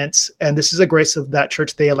statements, and this is a grace of that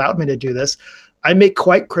church. They allowed me to do this. I make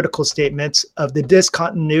quite critical statements of the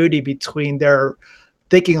discontinuity between their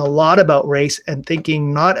thinking a lot about race and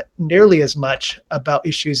thinking not nearly as much about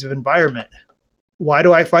issues of environment. Why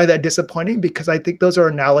do I find that disappointing? Because I think those are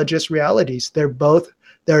analogous realities. They're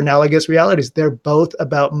analogous realities. They're both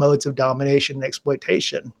about modes of domination and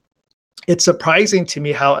exploitation. It's surprising to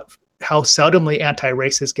me how seldomly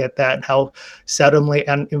anti-racists get that, and how seldomly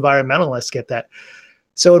environmentalists get that.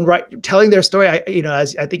 So in telling their story,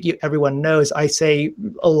 as I think everyone knows, I say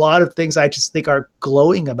a lot of things I just think are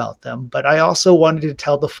glowing about them. But I also wanted to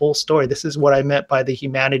tell the full story. This is what I meant by the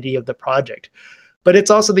humanity of the project. But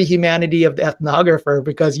it's also the humanity of the ethnographer,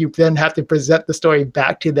 because you then have to present the story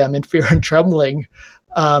back to them in fear and trembling.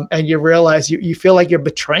 And you realize you feel like you're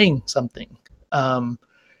betraying something.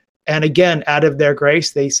 And again, out of their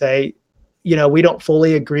grace, they say, we don't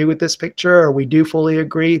fully agree with this picture, or we do fully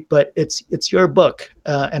agree, but it's your book,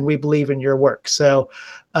 and we believe in your work. So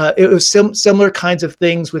it was similar kinds of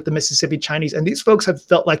things with the Mississippi Chinese. And these folks have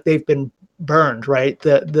felt like they've been burned, right?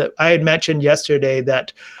 I had mentioned yesterday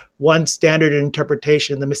that one standard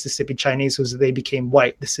interpretation of the Mississippi Chinese was that they became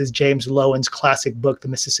white. This is James Loewen's classic book, The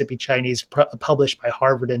Mississippi Chinese, published by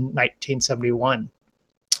Harvard in 1971.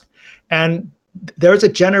 And there's a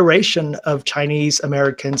generation of Chinese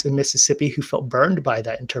Americans in Mississippi who felt burned by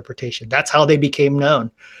that interpretation. That's how they became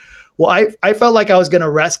known. Well, I felt like I was going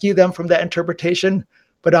to rescue them from that interpretation,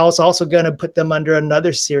 but I was also going to put them under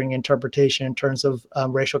another searing interpretation in terms of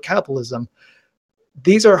racial capitalism.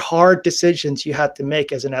 These are hard decisions you have to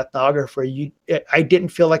make as an ethnographer. I didn't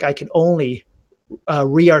feel like I could only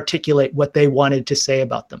re-articulate what they wanted to say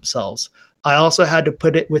about themselves. I also had to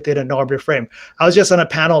put it within a normative frame. I was just on a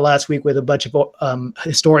panel last week with a bunch of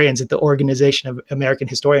historians at the Organization of American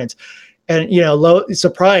Historians. And,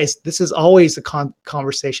 surprise, this is always the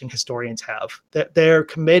conversation historians have, that they're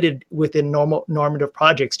committed within normative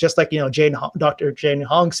projects, just like, Dr. Jane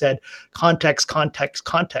Hong said, context, context,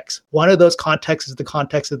 context. One of those contexts is the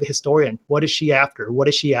context of the historian. What is she after? What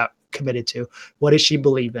is she committed to? What does she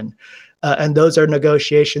believe in? And those are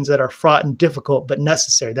negotiations that are fraught and difficult, but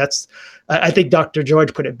necessary. I think Dr.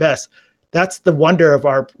 George put it best. That's the wonder of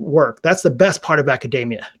our work. That's the best part of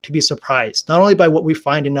academia, to be surprised, not only by what we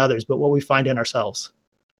find in others, but what we find in ourselves.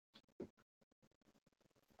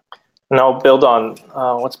 I'll build on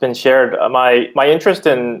what's been shared. My interest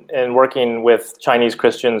in working with Chinese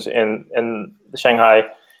Christians in the Shanghai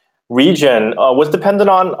region was dependent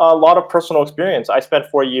on a lot of personal experience. I spent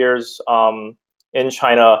 4 years in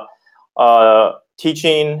China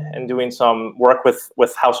teaching and doing some work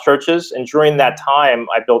with house churches. And during that time,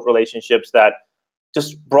 I built relationships that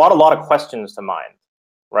just brought a lot of questions to mind,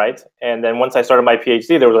 right? And then once I started my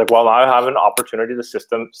PhD, they were like, well, I have an opportunity to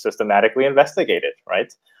systematically investigate it,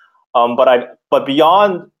 right? But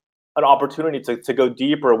beyond an opportunity to go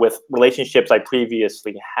deeper with relationships I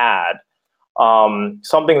previously had,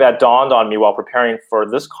 something that dawned on me while preparing for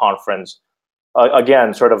this conference,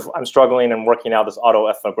 again, sort of I'm struggling and working out this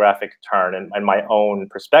autoethnographic turn in my own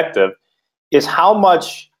perspective, is how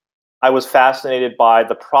much I was fascinated by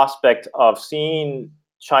the prospect of seeing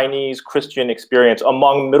Chinese Christian experience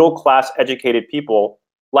among middle-class educated people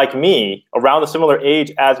like me, around a similar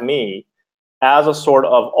age as me, as a sort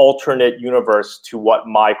of alternate universe to what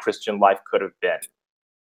my Christian life could have been.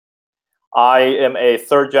 I am a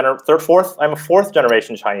fourth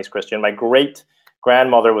generation Chinese Christian. My great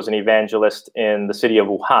grandmother was an evangelist in the city of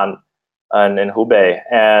Wuhan and in Hubei.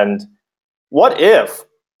 And what if,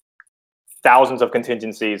 thousands of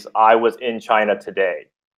contingencies, I was in China today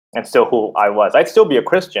and still who I was? I'd still be a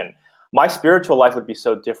Christian. My spiritual life would be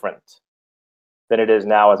so different than it is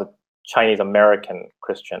now as a Chinese American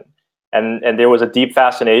Christian. And there was a deep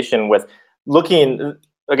fascination with looking,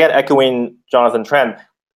 again, echoing Jonathan Tran,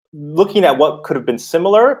 looking at what could have been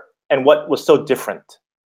similar and what was so different,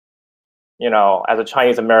 you know, as a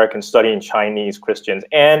Chinese American studying Chinese Christians.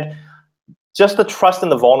 And just the trust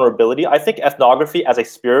and the vulnerability. I think ethnography as a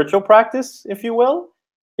spiritual practice, if you will,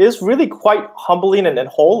 is really quite humbling and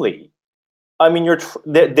holy. I mean,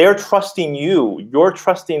 they're trusting you, you're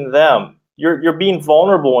trusting them. You're being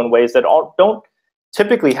vulnerable in ways that don't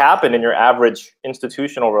typically happen in your average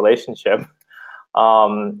institutional relationship.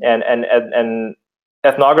 And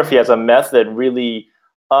ethnography as a method really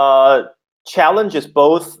challenges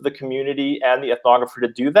both the community and the ethnographer to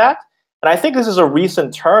do that. And I think this is a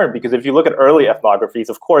recent turn, because if you look at early ethnographies,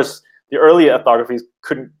 of course, the early ethnographies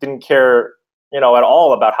didn't care, you know, at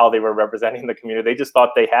all about how they were representing the community. They just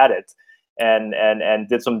thought they had it, and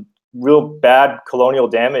did some real bad colonial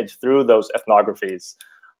damage through those ethnographies.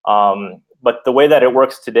 But the way that it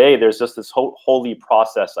works today, there's just this holy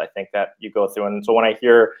process, I think, that you go through. And so when I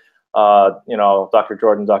hear, you know, Dr.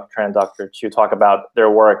 Jordan, Dr. Tran, Dr. Chu talk about their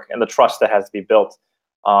work and the trust that has to be built,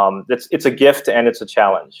 it's a gift and it's a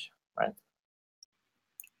challenge, right?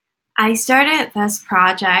 I started this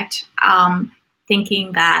project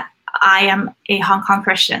thinking that I am a Hong Kong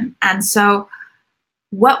Christian. And so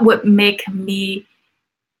what would make me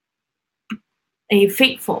a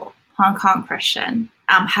faithful Hong Kong Christian?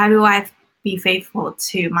 How do I be faithful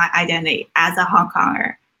to my identity as a Hong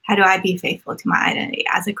Konger? How do I be faithful to my identity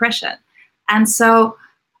as a Christian? And so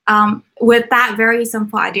with that very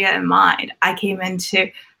simple idea in mind, I came into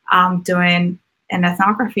doing an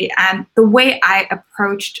ethnography. And the way I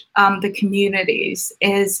approached the communities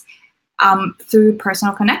is through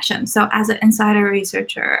personal connection. So as an insider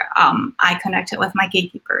researcher, I connected with my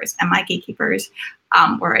gatekeepers, and my gatekeepers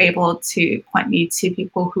were able to point me to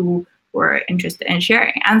people who were interested in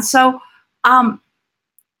sharing. And so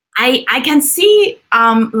I can see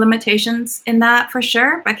limitations in that for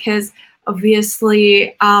sure, because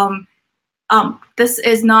obviously this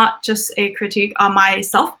is not just a critique on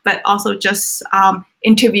myself, but also just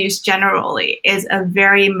interviews generally is a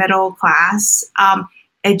very middle class,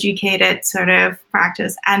 educated sort of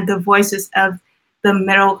practice, and the voices of the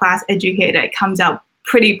middle class educated comes out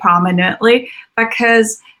pretty prominently,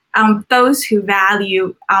 because those who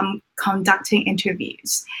value conducting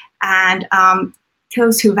interviews and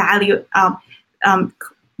those who value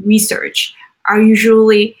research are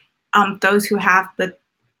usually those who have the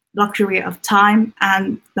luxury of time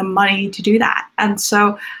and the money to do that. And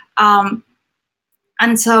so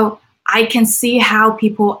I can see how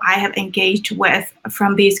people I have engaged with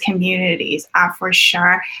from these communities are for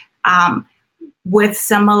sure with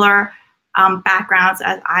similar backgrounds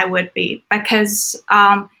as I would be, because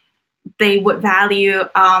they would value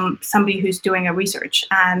somebody who's doing a research,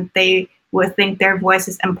 and they would think their voice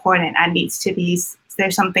is important and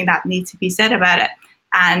there's something that needs to be said about it,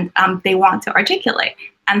 and they want to articulate.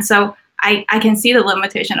 And so I can see the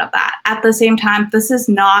limitation of that. At the same time, this is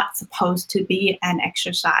not supposed to be an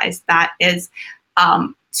exercise that is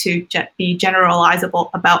to be generalizable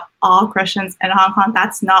about all Christians in Hong Kong.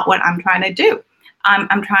 That's not what I'm trying to do.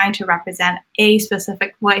 I'm trying to represent a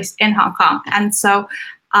specific voice in Hong Kong. And so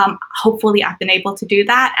hopefully I've been able to do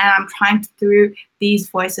that. And I'm trying to, through these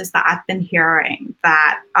voices that I've been hearing,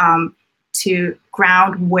 that to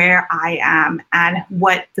ground where I am and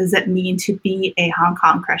what does it mean to be a Hong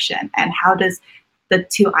Kong Christian, and how does the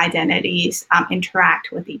two identities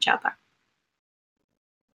interact with each other.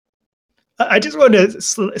 I just want to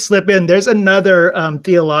slip in. There's another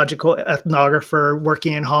theological ethnographer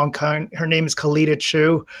working in Hong Kong. Her name is Kalita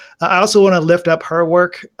Chu. I also want to lift up her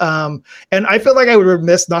work. And I feel like I would be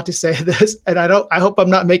remiss not to say this, and I hope I'm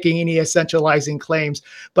not making any essentializing claims,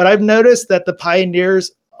 but I've noticed that the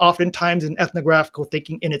pioneers oftentimes in ethnographical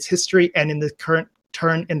thinking in its history and in the current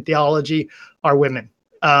turn in theology are women.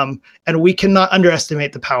 And we cannot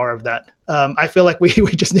underestimate the power of that. I feel like we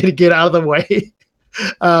just need to get out of the way.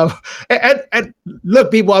 And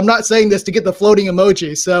look, people, I'm not saying this to get the floating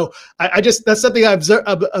emoji. So I just, that's something I've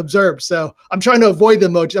observed. So I'm trying to avoid the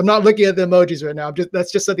emojis. I'm not looking at the emojis right now.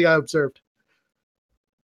 That's just something I observed.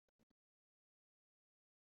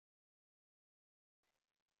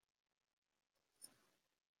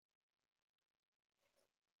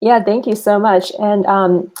 Yeah, thank you so much. And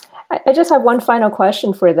I just have one final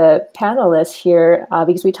question for the panelists here,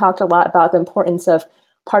 because we talked a lot about the importance of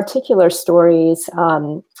particular stories,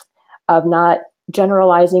 of not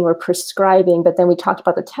generalizing or prescribing, but then we talked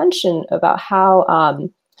about the tension about how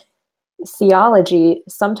theology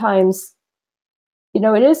sometimes,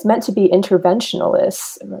 it is meant to be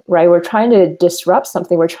interventionalist, right? We're trying to disrupt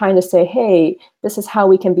something. We're trying to say, hey, this is how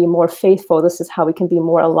we can be more faithful. This is how we can be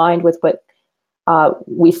more aligned with what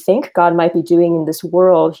we think God might be doing in this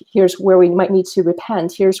world. Here's where we might need to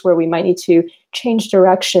repent. Here's where we might need to change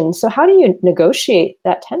direction. So how do you negotiate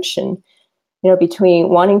that tension, between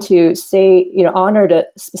wanting to say, honor the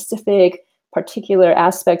specific particular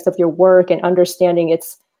aspects of your work and understanding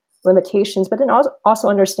its limitations, but then also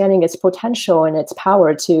understanding its potential and its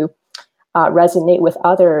power to resonate with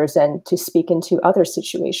others and to speak into other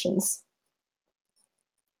situations?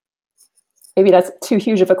 Maybe that's too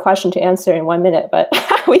huge of a question to answer in 1 minute, but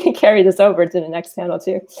we can carry this over to the next panel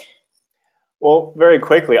too. Well, very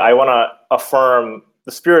quickly, I want to affirm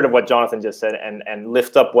the spirit of what Jonathan just said and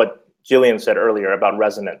lift up what Jillian said earlier about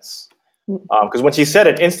resonance. Because when she said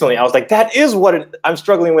it instantly, I was like, that is what I'm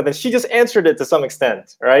struggling with. And she just answered it to some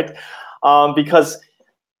extent, right? Because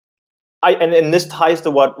and this ties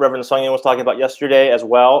to what Reverend Sung Yin was talking about yesterday as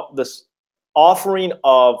well, this offering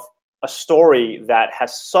of a story that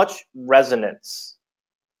has such resonance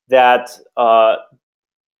that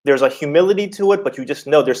there's a humility to it, but you just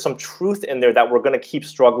know there's some truth in there that we're going to keep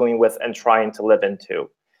struggling with and trying to live into.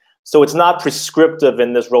 So it's not prescriptive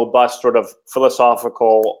in this robust sort of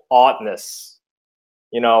philosophical oughtness,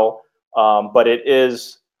 but it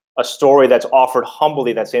is a story that's offered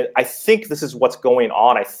humbly, that's saying, I think this is what's going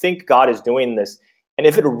on. I think God is doing this. And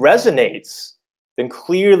if it resonates, then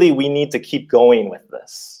clearly we need to keep going with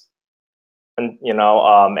this. And,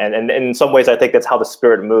 and in some ways, I think that's how the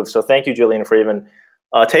Spirit moves. So thank you, Jillian, for even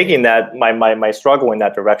taking that, my struggle in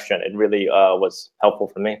that direction. It really was helpful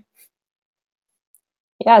for me.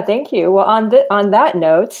 Yeah, thank you. Well, on that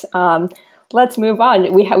note, let's move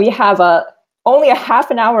on. We have only a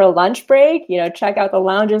half an hour lunch break. Check out the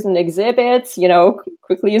lounges and exhibits.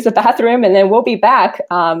 Quickly use the bathroom, and then we'll be back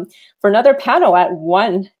for another panel at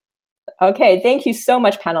 1. Okay, thank you so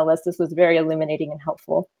much, panelists. This was very illuminating and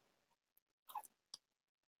helpful.